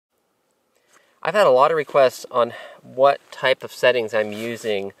I've had a lot of requests on what type of settings I'm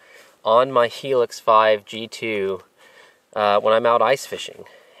using on my Helix 5 G2 when I'm out ice fishing.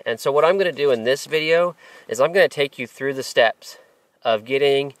 And so what I'm going to do in this video is I'm going to take you through the steps of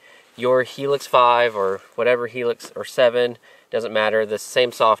getting your Helix 5 or whatever Helix or 7, doesn't matter, the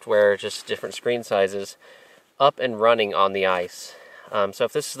same software, just different screen sizes, up and running on the ice. So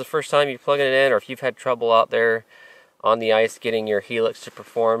if this is the first time you're plugging it in, or if you've had trouble out there on the ice getting your Helix to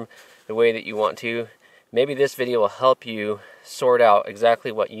perform the way that you want to, maybe this video will help you sort out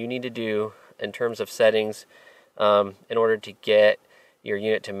exactly what you need to do in terms of settings in order to get your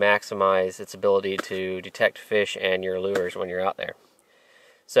unit to maximize its ability to detect fish and your lures when you're out there.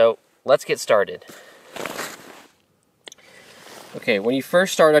 So let's get started. Okay, when you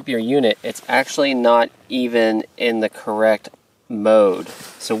first start up your unit, it's actually not even in the correct mode.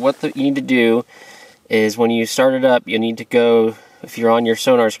 So what you need to do is when you start it up, you need to go, if you're on your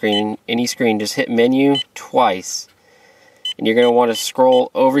sonar screen, any screen, just hit menu twice. And you're going to want to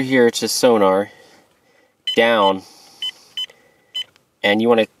scroll over here to sonar, down, and you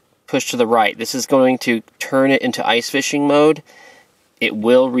want to push to the right. This is going to turn it into ice fishing mode. It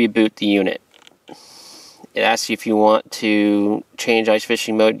will reboot the unit. It asks you if you want to change ice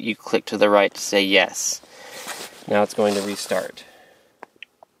fishing mode. You click to the right to say yes. Now it's going to restart.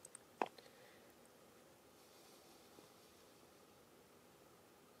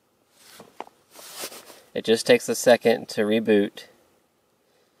 It just takes a second to reboot.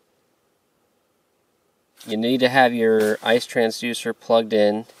 You need to have your ice transducer plugged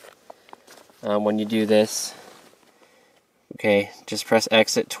in when you do this. Okay, just press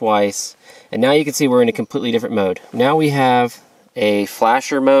exit twice. And now you can see we're in a completely different mode. Now we have a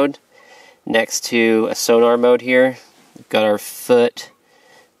flasher mode next to a sonar mode here. We've got our foot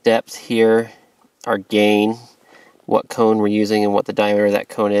depth here, our gain, what cone we're using and what the diameter of that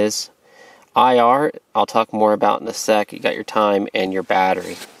cone is. IR, I'll talk more about in a sec. You got your time and your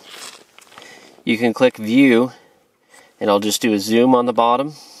battery. You can click view and I'll just do a zoom on the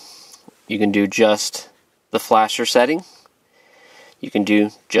bottom. You can do just the flasher setting. You can do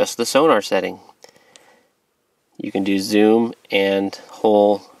just the sonar setting. You can do zoom and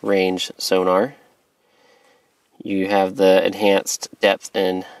whole range sonar. You have the enhanced depth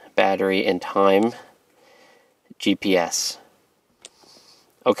and battery and time GPS.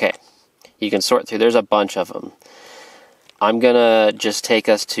 Okay, you can sort through. There's a bunch of them. I'm gonna just take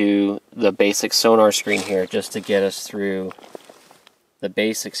us to the basic sonar screen here just to get us through the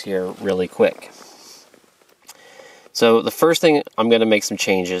basics here really quick. So the first thing, I'm going to make some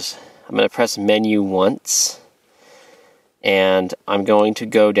changes. I'm going to press menu once, and I'm going to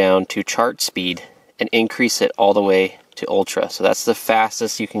go down to chart speed and increase it all the way to ultra. So that's the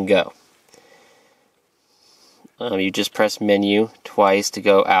fastest you can go. You just press menu twice to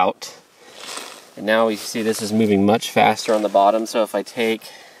go out. And now we see this is moving much faster on the bottom. So if I take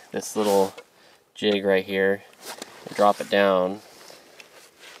this little jig right here and drop it down,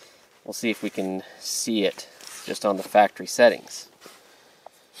 we'll see if we can see it just on the factory settings.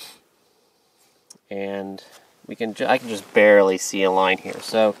 And I can just barely see a line here.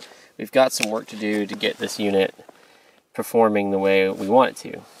 So we've got some work to do to get this unit performing the way we want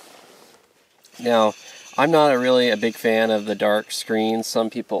it to. Now, I'm not really a big fan of the dark screens. Some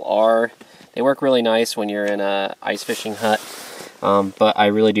people are. They work really nice when you're in a ice fishing hut, but I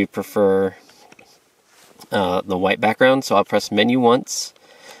really do prefer the white background. So I'll press menu once,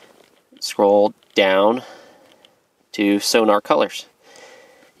 scroll down to sonar colors.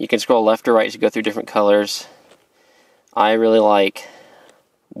 You can scroll left or right to go through different colors. I really like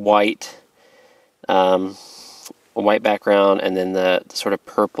white, a white background, and then the sort of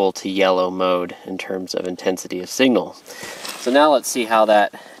purple to yellow mode in terms of intensity of signal. So now let's see how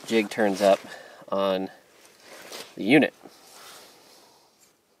that jig turns up on the unit.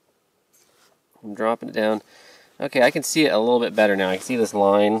 I'm dropping it down. Okay, I can see it a little bit better now. I can see this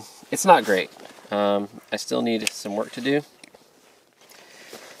line. It's not great. I still need some work to do.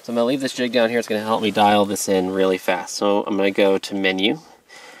 So I'm going to leave this jig down here. It's going to help me dial this in really fast. So I'm going to go to menu,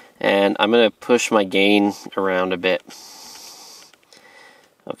 and I'm going to push my gain around a bit.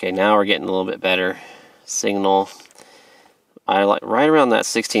 Okay, now we're getting a little bit better signal. I like right around that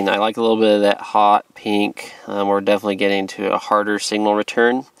 16. I like a little bit of that hot pink. We're definitely getting to a harder signal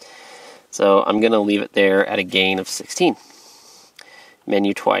return. So I'm going to leave it there at a gain of 16.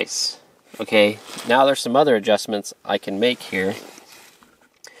 Menu twice. Okay, now there's some other adjustments I can make here.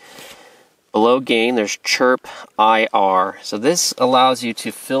 Below gain, there's chirp IR. So this allows you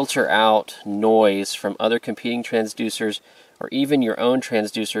to filter out noise from other competing transducers, or even your own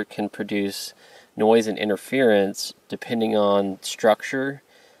transducer can produce noise and interference depending on structure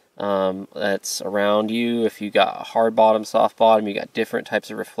that's around you. If you got a hard bottom, soft bottom, you got different types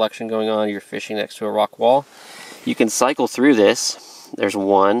of reflection going on, you're fishing next to a rock wall, you can cycle through this. There's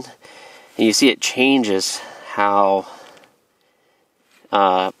one, and you see it changes how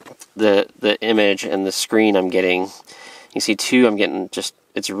the image and the screen I'm getting. You see 2, I'm getting just,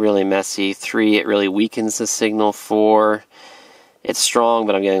 it's really messy. 3, it really weakens the signal. 4, it's strong,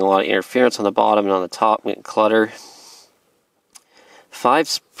 but I'm getting a lot of interference on the bottom and on the top, I'm getting clutter.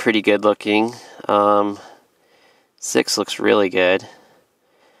 5's pretty good looking. 6 looks really good.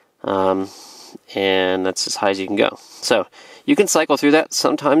 And that's as high as you can go. So you can cycle through that.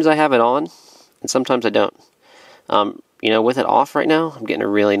 Sometimes I have it on, and sometimes I don't. You know, with it off right now, I'm getting a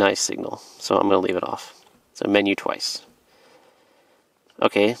really nice signal, so I'm going to leave it off. So menu twice.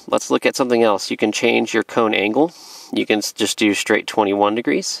 Okay, let's look at something else. You can change your cone angle. You can just do straight 21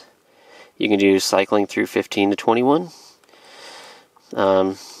 degrees. You can do cycling through 15 to 21.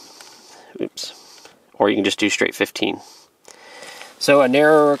 Or you can just do straight 15. So a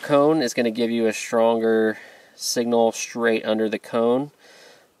narrower cone is going to give you a stronger signal straight under the cone,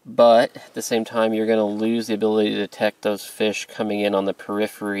 but at the same time you're going to lose the ability to detect those fish coming in on the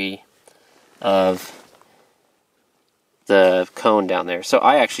periphery of the cone down there. So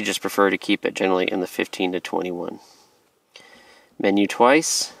I actually just prefer to keep it generally in the 15 to 21. Menu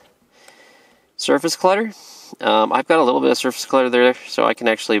twice. Surface clutter. I've got a little bit of surface clutter there, so I can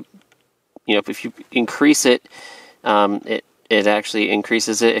actually, you know, if you increase it, it actually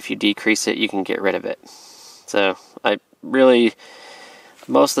increases it. If you decrease it, you can get rid of it. So I really,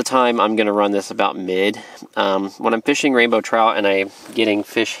 most of the time, I'm going to run this about mid. When I'm fishing rainbow trout and I'm getting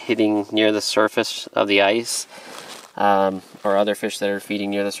fish hitting near the surface of the ice, or other fish that are feeding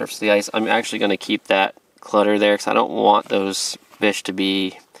near the surface of the ice, I'm actually going to keep that clutter there because I don't want those fish to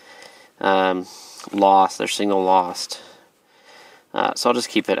be lost, their signal lost. So I'll just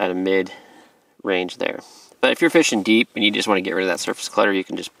keep it at a mid range there. But if you're fishing deep and you just want to get rid of that surface clutter, you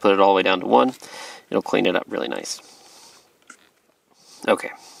can just put it all the way down to 1. It'll clean it up really nice.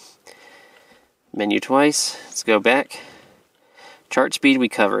 Okay. Menu twice. Let's go back. Chart speed we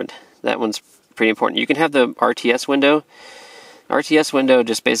covered. That one's pretty important. You can have the RTS window. RTS window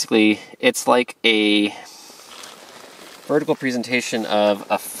just basically, it's like a vertical presentation of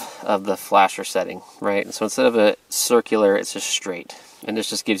the flasher setting, right? And so instead of a circular, it's just straight. And this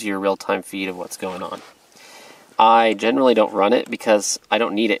just gives you a real-time feed of what's going on. I generally don't run it because I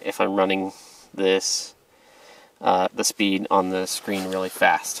don't need it if I'm running this, the speed on the screen really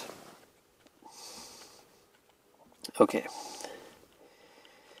fast. Okay.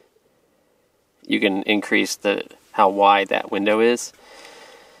 You can increase how wide that window is.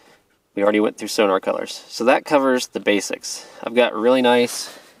 We already went through sonar colors. So that covers the basics. I've got really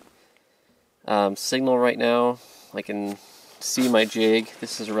nice signal right now. I can see my jig.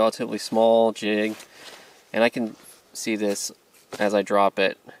 This is a relatively small jig. And I can see this as I drop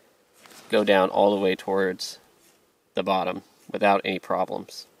it go down all the way towards the bottom without any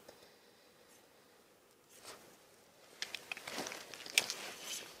problems.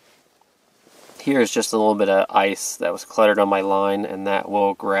 Here is just a little bit of ice that was cluttered on my line, and that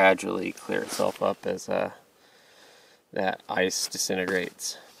will gradually clear itself up as that ice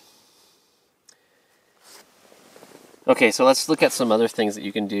disintegrates. Okay, so let's look at some other things that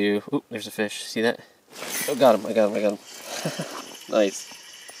you can do. Oop, there's a fish. See that? Oh, got him. I got him. Nice.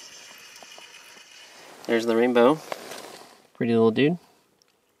 There's the rainbow. Pretty little dude.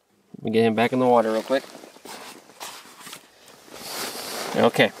 Let me get him back in the water real quick.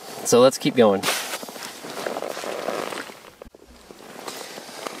 Okay, so let's keep going.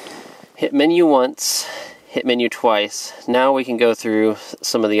 Hit menu once, hit menu twice. Now we can go through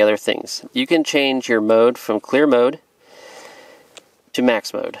some of the other things. You can change your mode from clear mode to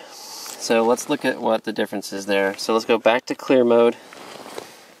max mode. So let's look at what the difference is there. So let's go back to clear mode.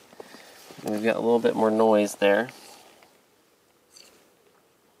 We've got a little bit more noise there.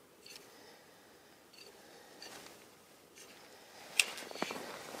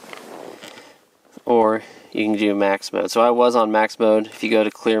 Or you can do max mode. So I was on max mode. If you go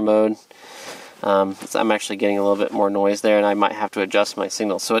to clear mode, I'm actually getting a little bit more noise there, and I might have to adjust my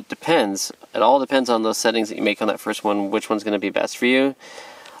signal. So it depends. It all depends on those settings that you make on that first one, which one's going to be best for you.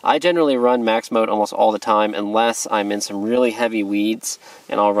 I generally run max mode almost all the time, unless I'm in some really heavy weeds,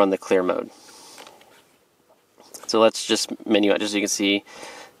 and I'll run the clear mode. So let's just menu out, just so you can see.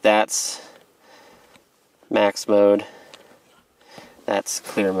 That's max mode. That's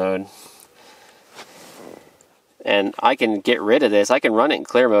clear mode. And I can get rid of this. I can run it in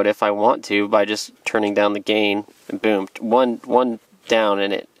clear mode if I want to by just turning down the gain, and boom, one down,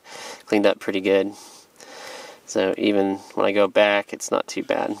 and it cleaned up pretty good. So even when I go back, it's not too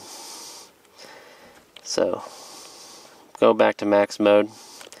bad. So go back to max mode.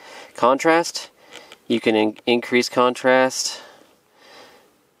 Contrast, you can increase contrast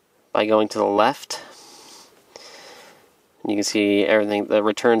by going to the left. You can see everything, the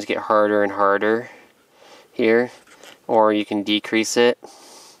returns get harder and harder here, or you can decrease it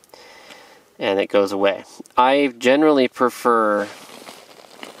and it goes away. I generally prefer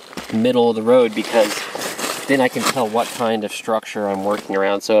middle of the road because then I can tell what kind of structure I'm working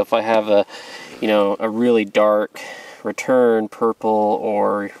around. So if I have a really dark return, purple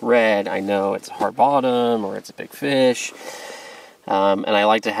or red, I know it's a hard bottom or it's a big fish. And I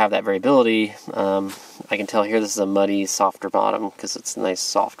like to have that variability. I can tell here this is a muddy, softer bottom because it's a nice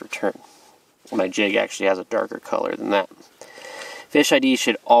soft return. My jig actually has a darker color than that. Fish ID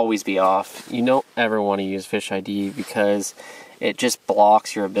should always be off. You don't ever want to use Fish ID because it just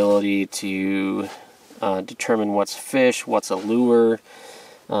blocks your ability to determine what's fish, what's a lure.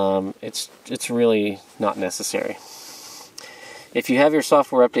 It's really not necessary. If you have your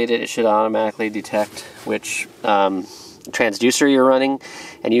software updated, it should automatically detect which transducer you're running,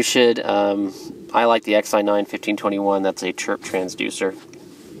 and you should, I like the XI9 1521, that's a chirp transducer,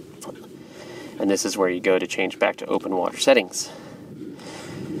 and this is where you go to change back to open water settings.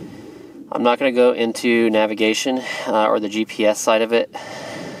 I'm not going to go into navigation or the GPS side of it.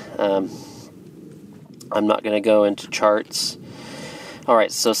 I'm not going to go into charts.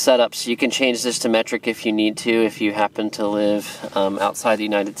 Alright, so setups. You can change this to metric if you need to, if you happen to live outside the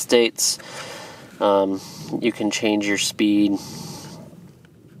United States. You can change your speed,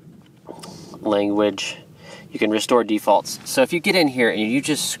 language. You can restore defaults. So if you get in here and you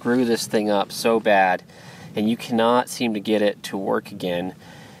just screw this thing up so bad and you cannot seem to get it to work again,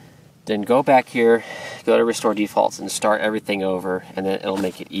 then go back here, go to restore defaults and start everything over, and then it'll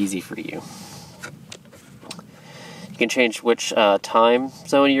make it easy for you. You can change which time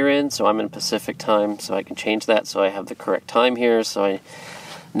zone you're in. So I'm in Pacific time, so I can change that so I have the correct time here, so I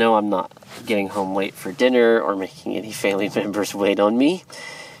know I'm not getting home late for dinner or making any family members wait on me.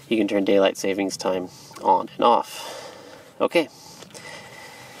 You can turn daylight savings time on and off. Okay,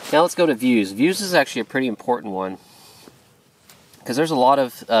 now let's go to views. Views is actually a pretty important one because there's a lot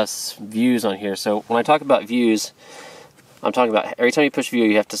of views on here. So when I talk about views, I'm talking about every time you push view,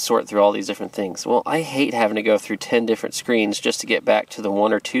 you have to sort through all these different things. Well, I hate having to go through 10 different screens just to get back to the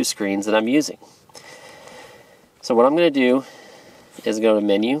 1 or 2 screens that I'm using. So what I'm going to do is go to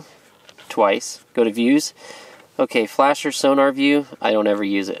menu twice, go to views. Okay, flasher sonar view, I don't ever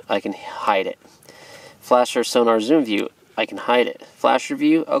use it. I can hide it. Flasher sonar zoom view, I can hide it. Flasher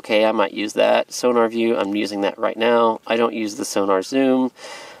view, okay, I might use that. Sonar view, I'm using that right now. I don't use the sonar zoom.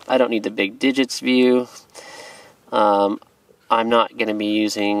 I don't need the big digits view. I'm not going to be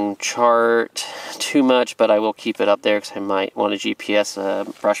using chart too much, but I will keep it up there because I might want a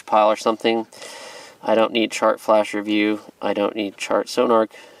GPS brush pile or something. I don't need chart flasher view. I don't need chart sonar.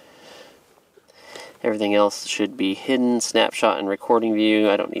 Everything else should be hidden. Snapshot and recording view,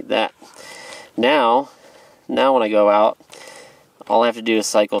 I don't need that. Now when I go out, all I have to do is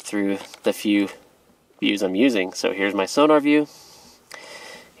cycle through the few views I'm using. So here's my sonar view.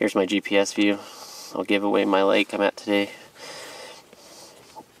 Here's my GPS view. I'll give away my lake I'm at today.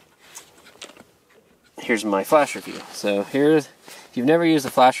 Here's my flasher view. So here's, if you've never used the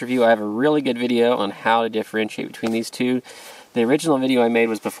flasher view, I have a really good video on how to differentiate between these two. The original video I made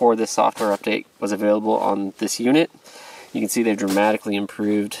was before this software update was available on this unit. You can see they've dramatically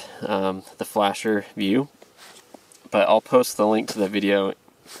improved the flasher view, but I'll post the link to the video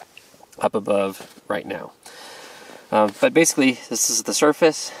up above right now. But basically, this is the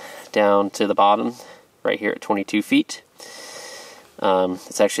surface down to the bottom right here at 22 feet.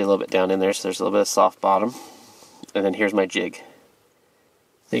 It's actually a little bit down in there, so there's a little bit of soft bottom. And then here's my jig.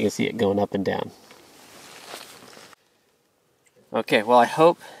 So you can see it going up and down. Okay, well, I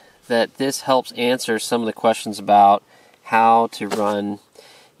hope that this helps answer some of the questions about how to run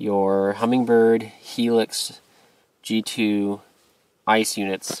your Humminbird Helix G2 ice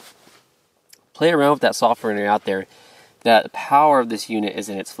units. Play around with that software when you're out there. The power of this unit is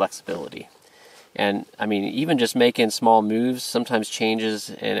in its flexibility. And I mean, even just making small moves, sometimes changes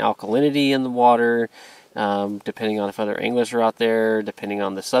in alkalinity in the water, depending on if other anglers are out there, depending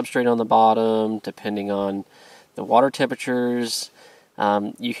on the substrate on the bottom, depending on the water temperatures.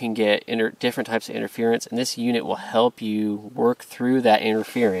 You can get different types of interference, and this unit will help you work through that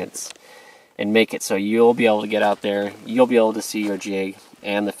interference and make it so you'll be able to get out there, you'll be able to see your jig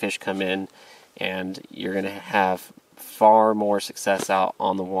and the fish come in, and you're going to have far more success out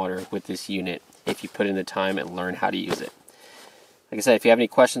on the water with this unit if you put in the time and learn how to use it. Like I said, if you have any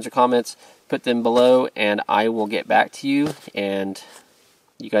questions or comments, put them below, and I will get back to you. And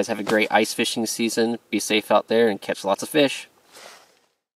you guys have a great ice fishing season. Be safe out there and catch lots of fish.